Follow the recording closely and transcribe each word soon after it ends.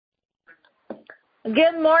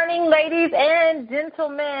Good morning, ladies and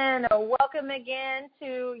gentlemen. Welcome again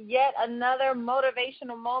to yet another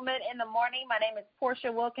motivational moment in the morning. My name is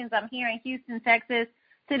Portia Wilkins. I'm here in Houston, Texas.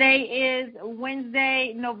 Today is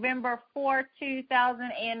Wednesday, November 4th,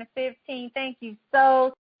 2015. Thank you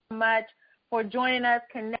so much for joining us,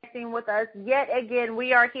 connecting with us. Yet again,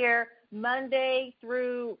 we are here Monday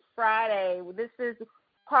through Friday. This is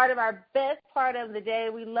part of our best part of the day.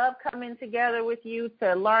 We love coming together with you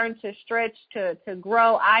to learn, to stretch, to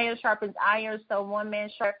grow. Iron sharpens iron, so one man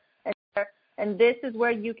sharpens another. And this is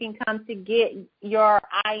where you can come to get your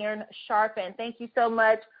iron sharpened. Thank you so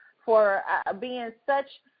much for being such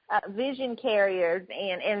vision carriers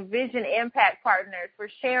and vision impact partners, for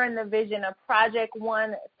sharing the vision of Project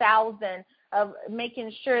 1000, of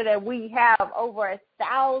making sure that we have over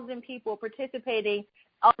 1,000 people participating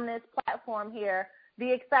on this platform here. The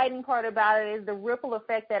exciting part about it is the ripple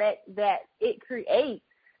effect that it creates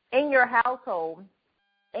in your household,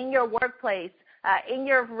 in your workplace, in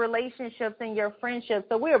your relationships, in your friendships.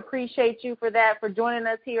 So we appreciate you for that, for joining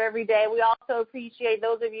us here every day. We also appreciate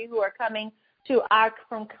those of you who are coming to our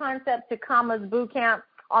From Concept to Commerce Bootcamp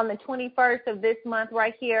on the 21st of this month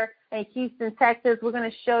right here in Houston, Texas. We're going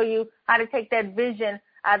to show you how to take that vision,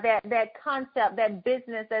 that concept, that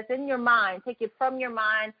business that's in your mind, take it from your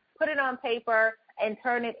mind, put it on paper, and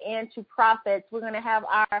turn it into profits. We're going to have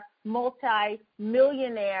our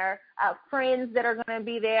multi-millionaire friends that are going to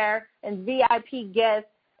be there, and VIP guests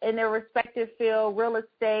in their respective field, real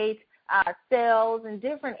estate, sales, and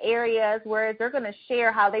different areas where they're going to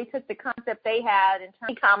share how they took the concept they had and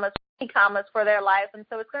turned e-commerce for their life. And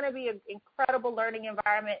so it's going to be an incredible learning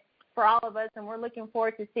environment for all of us, and we're looking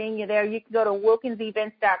forward to seeing you there. You can go to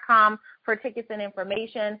wilkinsevents.com for tickets and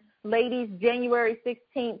information. Ladies, January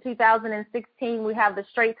 16, 2016, we have the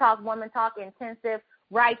Straight Talk Woman Talk Intensive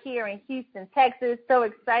right here in Houston, Texas. So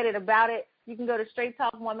excited about it. You can go to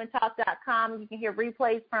straighttalkwomantalk.com. You can hear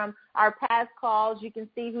replays from our past calls. You can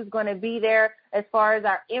see who's going to be there as far as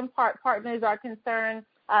our Impart partners are concerned,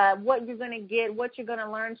 what you're going to get, what you're going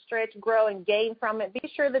to learn, stretch, grow, and gain from it. Be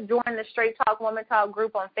sure to join the Straight Talk Woman Talk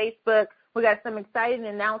group on Facebook. We got some exciting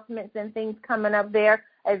announcements and things coming up there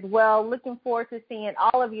as well. Looking forward to seeing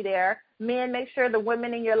all of you there. Men, make sure the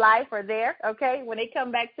women in your life are there, okay? When they come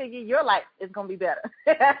back to you, your life is going to be better.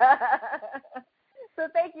 So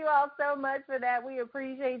thank you all so much for that. We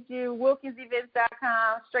appreciate you.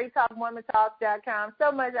 WilkinsEvents.com, StraightTalkWomanTalk.com.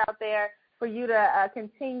 So much out there for you to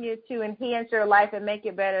continue to enhance your life and make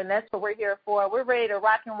it better, and that's what we're here for. We're ready to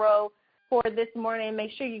rock and roll for this morning.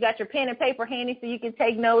 Make sure you got your pen and paper handy so you can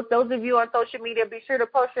take notes. Those of you on social media, be sure to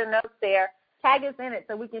post your notes there. Tag us in it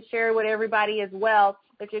so we can share it with everybody as well.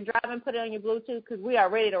 If you're driving, put it on your Bluetooth because we are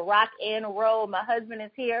ready to rock and roll. My husband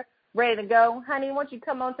is here, ready to go. Honey, why don't you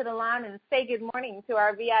come onto the line and say good morning to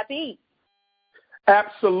our VIP?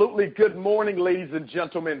 Absolutely. Good morning, ladies and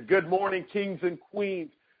gentlemen. Good morning, kings and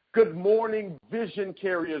queens. Good morning, vision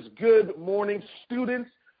carriers. Good morning,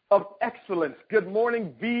 students of excellence. Good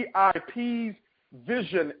morning, VIPs,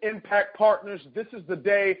 vision impact partners. This is the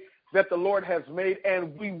day that the Lord has made,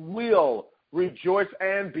 and we will rejoice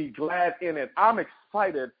and be glad in it. I'm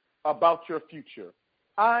excited about your future.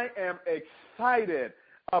 I am excited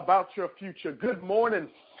about your future. Good morning,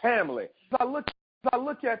 family. I look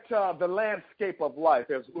at the landscape of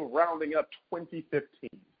life as we're rounding up 2015.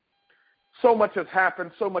 So much has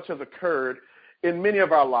happened, so much has occurred in many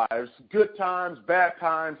of our lives. Good times, bad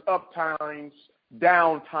times, up times,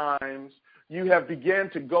 down times. You have begun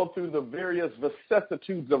to go through the various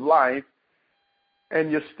vicissitudes of life, and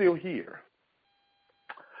you're still here.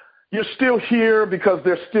 You're still here because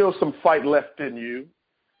there's still some fight left in you.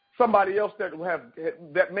 Somebody else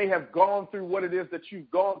that may have gone through what it is that you've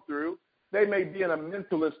gone through, they may be in a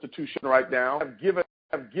mental institution right now,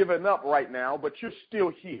 have given up right now, but you're still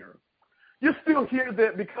here. You're still here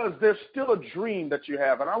because there's still a dream that you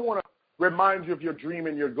have, and I want to remind you of your dream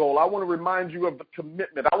and your goal. I want to remind you of the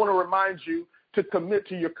commitment. I want to remind you to commit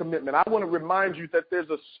to your commitment. I want to remind you that there's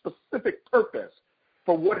a specific purpose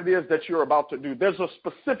for what it is that you're about to do. There's a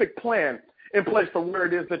specific plan in place for where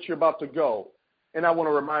it is that you're about to go, and I want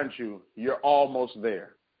to remind you, you're almost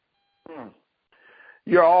there.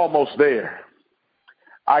 You're almost there.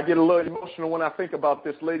 I get a little emotional when I think about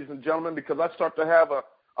this, ladies and gentlemen, because I start to have a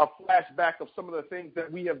flashback of some of the things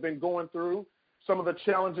that we have been going through, some of the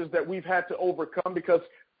challenges that we've had to overcome, because,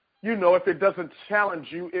 you know, if it doesn't challenge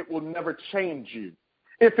you, it will never change you.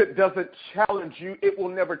 If it doesn't challenge you, it will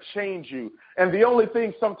never change you. And the only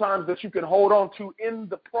thing sometimes that you can hold on to in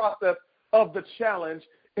the process of the challenge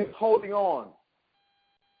is holding on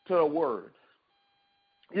to a word.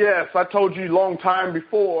 Yes, I told you a long time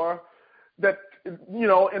before that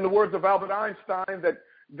in the words of Albert Einstein,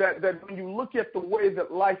 that when you look at the way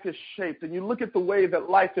that life is shaped and you look at the way that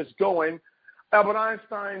life is going, Albert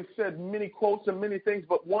Einstein said many quotes and many things,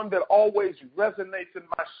 but one that always resonates in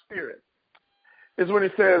my spirit is when he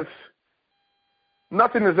says,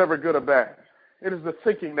 nothing is ever good or bad. It is the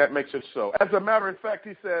thinking that makes it so. As a matter of fact,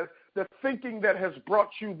 he says, the thinking that has brought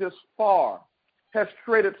you this far has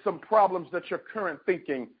created some problems that your current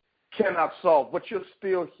thinking cannot solve, but you're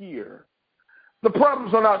still here. The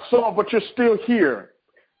problems are not solved, but you're still here.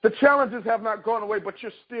 The challenges have not gone away, but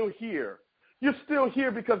you're still here. You're still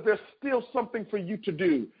here because there's still something for you to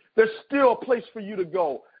do. There's still a place for you to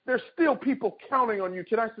go. There's still people counting on you.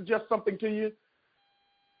 Can I suggest something to you?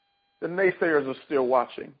 The naysayers are still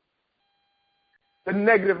watching. The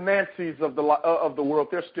negative Nancys of the world,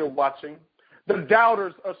 they're still watching. The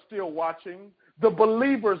doubters are still watching. The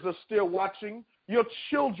believers are still watching. Your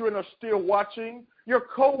children are still watching. Your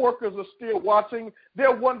coworkers are still watching.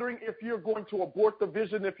 They're wondering if you're going to abort the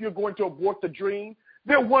vision, if you're going to abort the dream.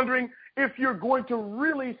 They're wondering if you're going to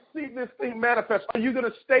really see this thing manifest. Are you going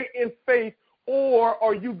to stay in faith, or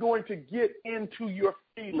are you going to get into your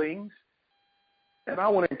feelings? And I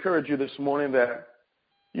want to encourage you this morning that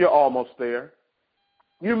you're almost there.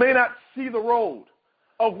 You may not see the road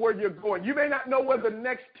of where you're going. You may not know where the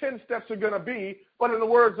next 10 steps are going to be, but in the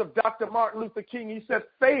words of Dr. Martin Luther King, he said,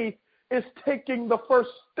 faith is taking the first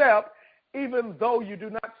step, even though you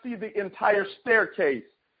do not see the entire staircase.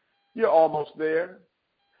 You're almost there.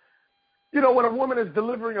 You know, when a woman is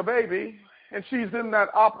delivering a baby and she's in that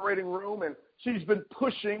operating room and she's been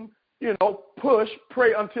pushing, push,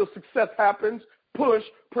 pray until success happens, push,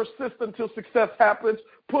 persist until success happens,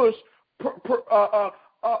 push,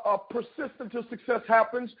 persist until success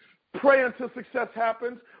happens, pray until success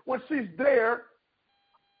happens. When she's there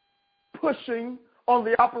pushing on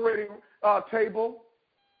the operating table,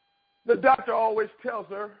 the doctor always tells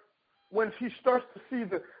her when she starts to see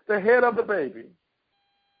the head of the baby,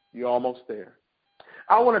 you're almost there.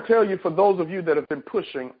 I want to tell you, for those of you that have been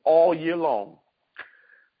pushing all year long,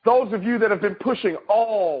 those of you that have been pushing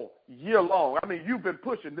all year long, I mean, you've been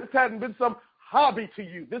pushing. This hadn't been some hobby to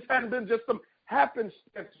you. This hadn't been just some happenstance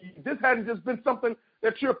to you. This hadn't just been something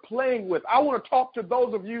that you're playing with. I want to talk to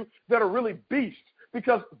those of you that are really beasts,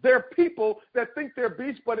 because there are people that think they're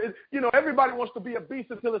beasts, but everybody wants to be a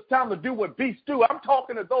beast until it's time to do what beasts do. I'm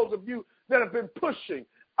talking to those of you that have been pushing.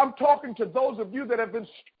 I'm talking to those of you that have been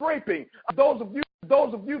scraping, those of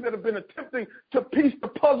you that have been attempting to piece the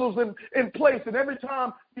puzzles in place, and every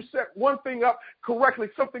time you set one thing up correctly,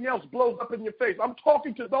 something else blows up in your face. I'm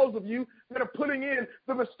talking to those of you that are putting in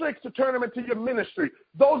the mistakes to turn them into your ministry.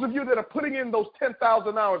 Those of you that are putting in those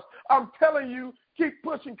 10,000 hours. I'm telling you, keep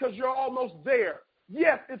pushing, because you're almost there.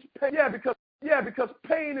 Yes, it's pain. Because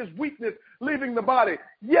pain is weakness leaving the body.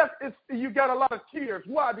 Yes, you got a lot of tears.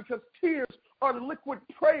 Why? Because tears are liquid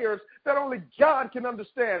prayers that only God can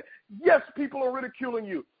understand. Yes, people are ridiculing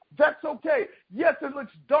you. That's okay. Yes, it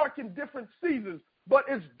looks dark in different seasons, but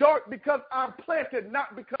it's dark because I'm planted,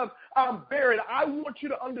 not because I'm buried. I want you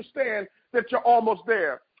to understand that you're almost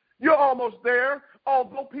there. You're almost there.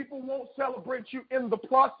 Although people won't celebrate you in the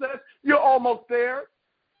process, you're almost there.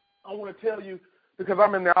 I want to tell you, because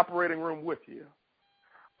I'm in the operating room with you.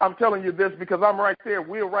 I'm telling you this because I'm right there.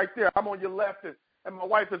 We're right there. I'm on your left, and my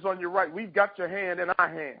wife is on your right. We've got your hand in our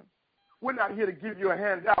hand. We're not here to give you a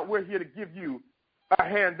hand out. We're here to give you a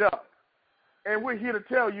hand up. And we're here to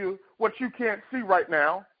tell you what you can't see right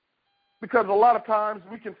now, because a lot of times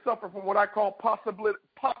we can suffer from what I call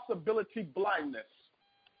possibility blindness.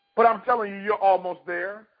 But I'm telling you, you're almost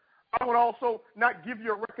there. I would also not give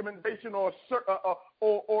you a recommendation or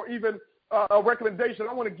even a recommendation.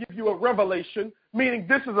 I want to give you a revelation, meaning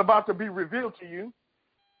this is about to be revealed to you,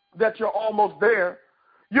 that you're almost there.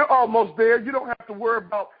 You're almost there. You don't have to worry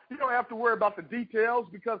about the details,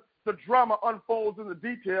 because the drama unfolds in the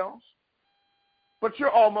details. But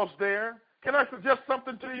you're almost there. Can I suggest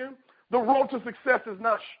something to you? The road to success is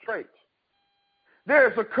not straight.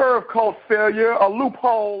 There's a curve called failure, a loop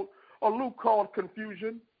called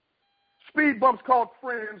confusion, speed bumps called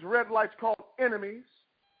friends, red lights called enemies.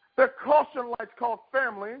 There are caution lights called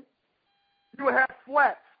family. You have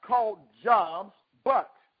flats called jobs,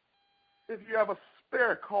 but if you have a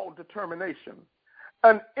spare called determination,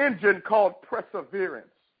 an engine called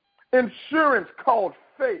perseverance, insurance called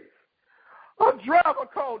faith, a driver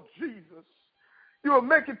called Jesus, you will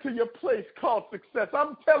make it to your place called success.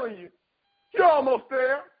 I'm telling you, you're almost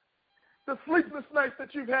there. The sleepless nights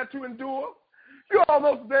that you've had to endure, you're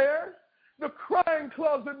almost there. The crying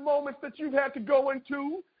closet moments that you've had to go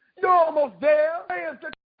into, you're almost there.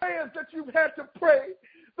 Prayers that you've had to pray,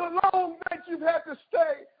 the long nights you've had to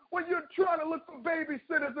stay when you're trying to look for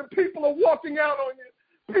babysitters and people are walking out on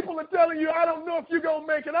you. People are telling you, I don't know if you're going to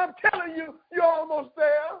make it. I'm telling you, you're almost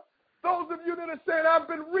there. Those of you that are saying, I've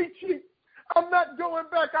been reaching, I'm not going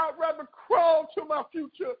back. I'd rather crawl to my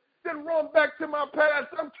future than run back to my past.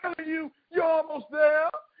 I'm telling you, you're almost there.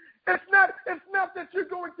 It's not that you're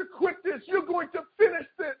going to quit this. You're going to finish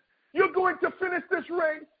this. You're going to finish this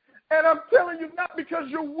race. And I'm telling you, not because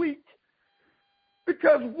you're weak,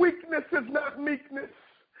 because weakness is not meekness.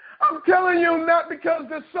 I'm telling you, not because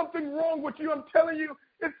there's something wrong with you. I'm telling you,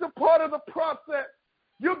 it's a part of the process.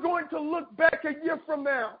 You're going to look back a year from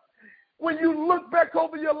now. When you look back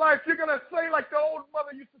over your life, you're going to say, like the old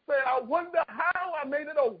mother used to say, I wonder how I made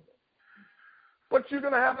it over. But you're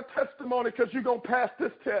going to have a testimony because you're going to pass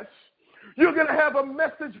this test. You're going to have a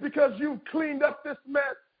message because you've cleaned up this mess.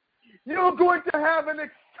 You're going to have an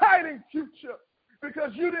exciting future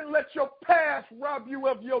because you didn't let your past rob you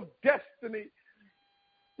of your destiny.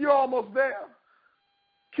 You're almost there.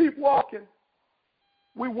 Keep walking.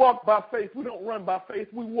 We walk by faith. We don't run by faith.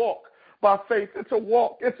 We walk by faith. It's a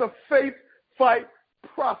walk. It's a faith fight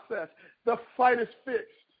process. The fight is fixed,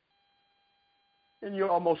 and you're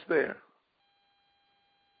almost there.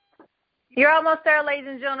 You're almost there, ladies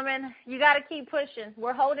and gentlemen. You got to keep pushing.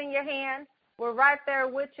 We're holding your hand. We're right there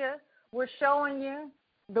with you. We're showing you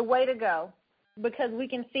the way to go because we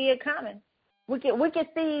can see it coming. We can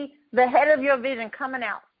see the head of your vision coming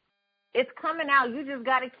out. It's coming out. You just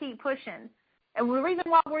got to keep pushing. And the reason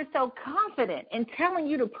why we're so confident in telling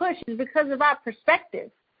you to push is because of our perspective.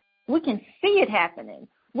 We can see it happening.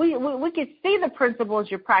 We can see the principles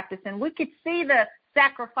you're practicing. We can see the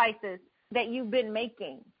sacrifices that you've been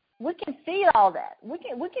making. We can see all that. We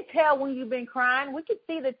can tell when you've been crying. We can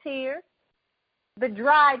see the tears, the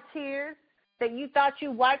dried tears that you thought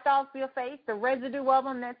you wiped off your face, the residue of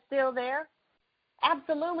them that's still there.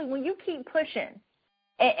 Absolutely. When you keep pushing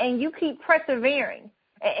and you keep persevering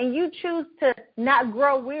and you choose to not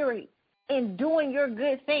grow weary in doing your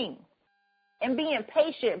good thing and being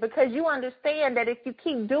patient because you understand that if you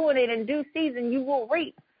keep doing it in due season, you will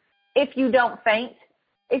reap if you don't faint.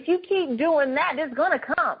 If you keep doing that, it's going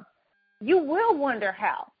to come. You will wonder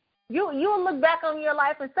how. You'll look back on your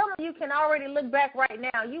life, and some of you can already look back right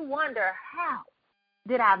now. You wonder, how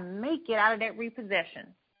did I make it out of that repossession?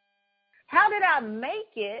 How did I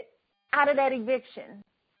make it out of that eviction?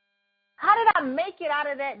 How did I make it out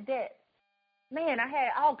of that debt? Man, I had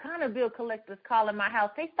all kind of bill collectors calling my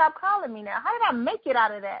house. They stopped calling me now. How did I make it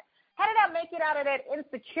out of that? How did I make it out of that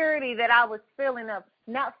insecurity that I was feeling of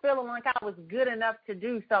not feeling like I was good enough to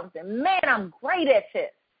do something? Man, I'm great at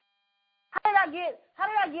this. How did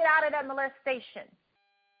I get out of that molestation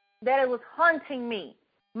that it was haunting me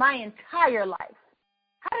my entire life?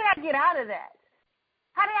 How did I get out of that?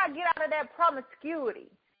 How did I get out of that promiscuity,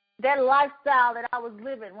 that lifestyle that I was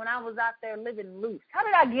living when I was out there living loose? How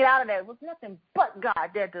did I get out of that? It was nothing but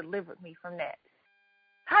God that delivered me from that.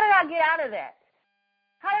 How did I get out of that?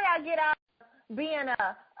 How did I get out of being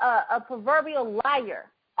a proverbial liar?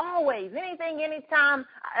 Always, anytime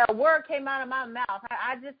a word came out of my mouth,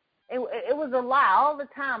 it was a lie all the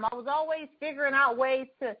time. I was always figuring out ways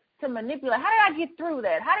to manipulate. How did I get through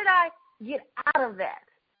that? How did I get out of that?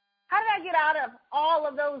 How did I get out of all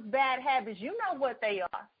of those bad habits? You know what they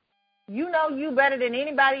are. You know you better than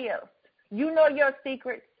anybody else. You know your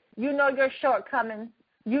secrets. You know your shortcomings.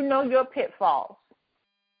 You know your pitfalls.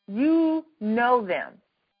 You know them,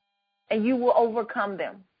 and you will overcome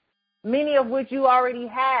them, many of which you already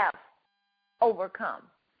have overcome.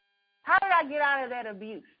 How did I get out of that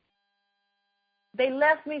abuse? They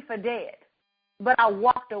left me for dead, but I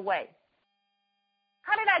walked away.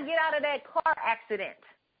 How did I get out of that car accident?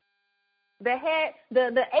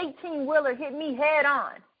 The 18-wheeler hit me head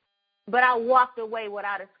on, but I walked away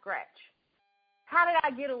without a scratch. How did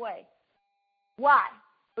I get away? Why?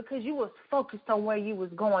 Because you was focused on where you was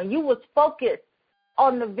going. You was focused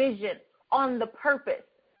on the vision, on the purpose.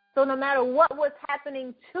 So no matter what was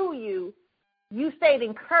happening to you, you stayed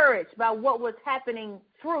encouraged by what was happening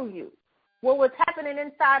through you, what was happening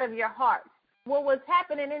inside of your heart, what was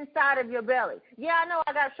happening inside of your belly. Yeah, I know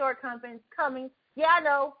I got shortcomings coming. Yeah, I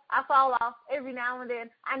know I fall off every now and then.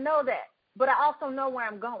 I know that. But I also know where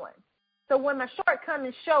I'm going. So when my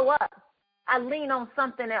shortcomings show up, I lean on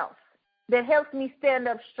something else that helps me stand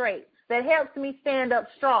up straight, that helps me stand up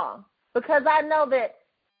strong, because I know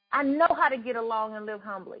how to get along and live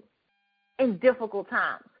humbly in difficult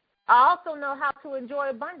times. I also know how to enjoy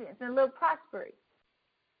abundance and live prosperity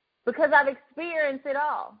because I've experienced it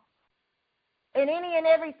all. In any and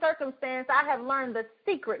every circumstance, I have learned the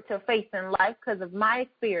secret to faith in life because of my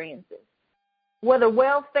experiences, whether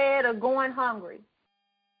well-fed or going hungry,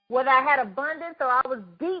 Whether I had abundance or I was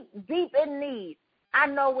deep, deep in need, I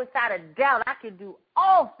know without a doubt I can do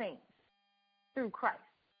all things through Christ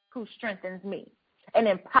who strengthens me and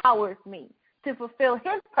empowers me to fulfill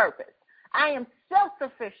his purpose. I am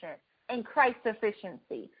self-sufficient in Christ's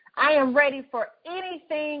sufficiency. I am ready for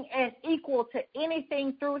anything and equal to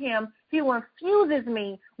anything through him who infuses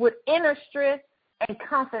me with inner strength and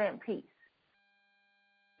confident peace.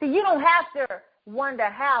 See, you don't have to wonder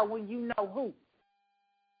how when you know who.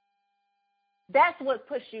 That's what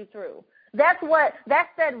pushes you through. That's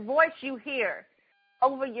that voice you hear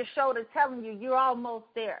over your shoulder telling you you're almost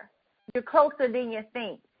there. You're closer than you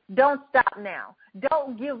think. Don't stop now.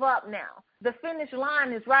 Don't give up now. The finish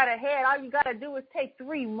line is right ahead. All you got to do is take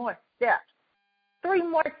 3 more steps. 3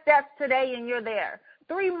 more steps today and you're there.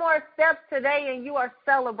 3 more steps today and you are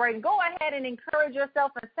celebrating. Go ahead and encourage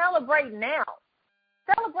yourself and celebrate now.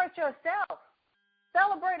 Celebrate yourself.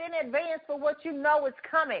 Celebrate in advance for what you know is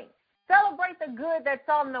coming. Celebrate the good that's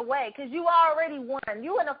on the way because you already won.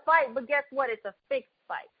 You're in a fight, but guess what? It's a fixed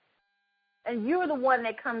fight. And you're the one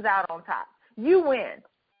that comes out on top. You win.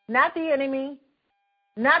 Not the enemy,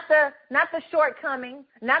 not the shortcoming,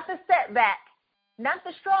 not the setback, not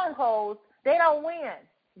the strongholds. They don't win.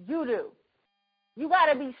 You do. You got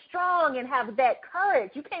to be strong and have that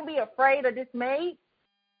courage. You can't be afraid or dismayed.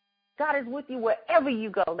 God is with you wherever you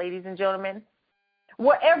go, ladies and gentlemen.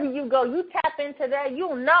 Wherever you go, you tap into that,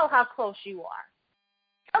 you'll know how close you are.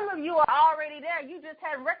 Some of you are already there. You just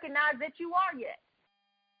haven't recognized that you are yet.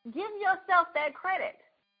 Give yourself that credit.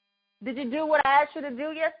 Did you do what I asked you to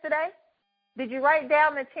do yesterday? Did you write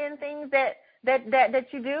down the 10 things that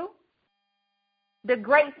you do? The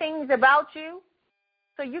great things about you?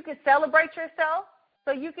 So you can celebrate yourself?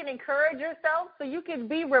 So you can encourage yourself? So you can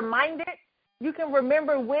be reminded? You can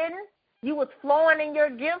remember when you was flowing in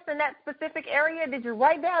your gifts in that specific area? Did you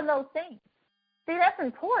write down those things? See, that's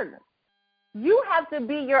important. You have to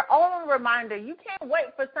be your own reminder. You can't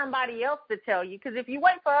wait for somebody else to tell you, because if you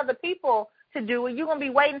wait for other people to do it, you're going to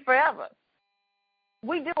be waiting forever.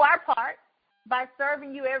 We do our part by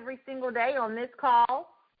serving you every single day on this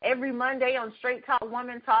call, every Monday on Straight Talk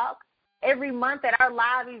Woman Talk, every month at our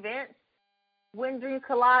live events, When Dreams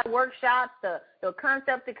Collide workshops, the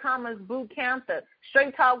Concept to Commerce boot camp, the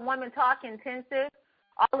Straight Talk Woman Talk intensive,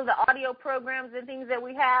 all of the audio programs and things that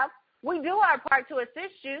we have. We do our part to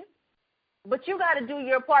assist you, but you got to do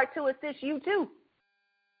your part to assist you too.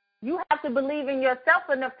 You have to believe in yourself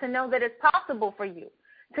enough to know that it's possible for you,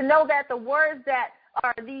 to know that the words that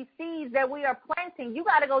are these seeds that we are planting, you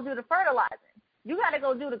got to go do the fertilizing. You got to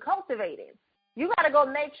go do the cultivating. You got to go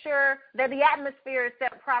make sure that the atmosphere is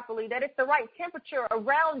set properly, that it's the right temperature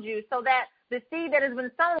around you so that the seed that has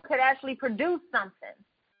been sown could actually produce something.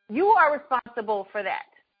 You are responsible for that.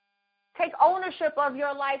 Take ownership of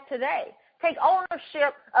your life today. Take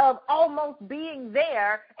ownership of almost being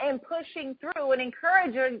there and pushing through and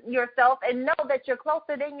encouraging yourself and know that you're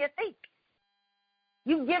closer than you think.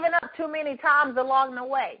 You've given up too many times along the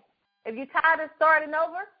way. If you're tired of starting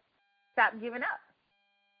over, stop giving up.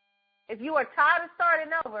 If you are tired of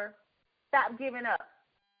starting over, stop giving up.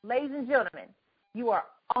 Ladies and gentlemen, you are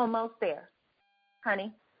almost there.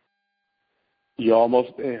 Honey? You're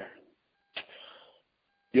almost there.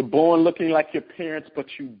 You're born looking like your parents, but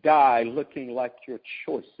you die looking like your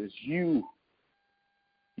choices. You're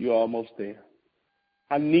almost there.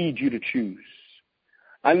 I need you to choose.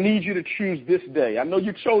 I need you to choose this day. I know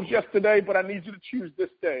you chose yesterday, but I need you to choose this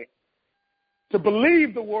day to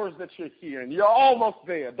believe the words that you're hearing. You're almost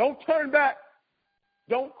there. Don't turn back.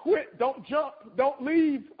 Don't quit. Don't jump. Don't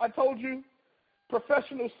leave. I told you,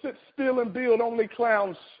 professionals sit still and build. Only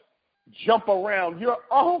clowns jump around. You're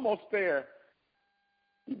almost there.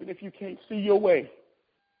 Even if you can't see your way,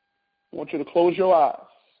 I want you to close your eyes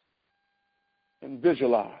and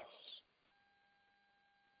visualize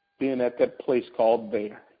being at that place called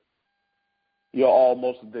there. You're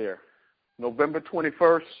almost there. November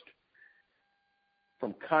 21st,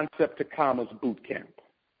 from Concept to Commerce Boot Camp.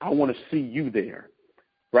 I want to see you there,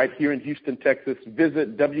 right here in Houston, Texas.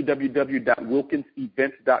 Visit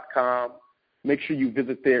www.wilkinsevents.com. Make sure you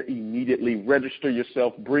visit there immediately. Register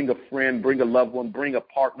yourself. Bring a friend. Bring a loved one. Bring a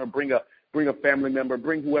partner. Bring a family member.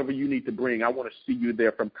 Bring whoever you need to bring. I want to see you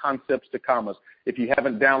there, from Concepts to Commerce. If you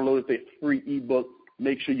haven't downloaded the free ebook,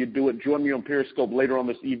 make sure you do it. Join me on Periscope later on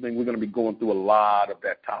this evening. We're going to be going through a lot of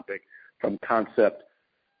that topic, from Concept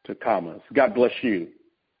to Commerce. God bless you.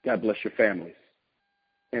 God bless your families.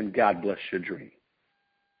 And God bless your dreams.